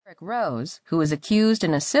Rose, who is accused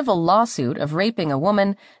in a civil lawsuit of raping a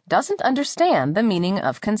woman, doesn't understand the meaning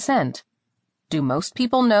of consent. Do most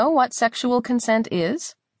people know what sexual consent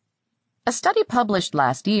is? A study published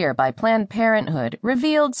last year by Planned Parenthood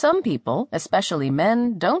revealed some people, especially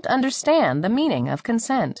men, don't understand the meaning of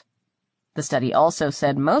consent. The study also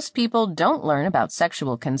said most people don't learn about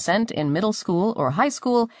sexual consent in middle school or high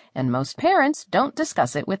school, and most parents don't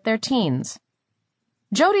discuss it with their teens.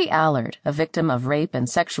 Jody Allard, a victim of rape and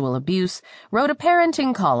sexual abuse, wrote a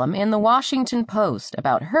parenting column in the Washington Post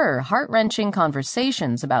about her heart-wrenching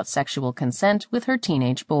conversations about sexual consent with her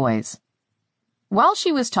teenage boys. While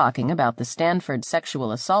she was talking about the Stanford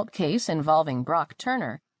sexual assault case involving Brock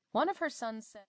Turner, one of her sons said,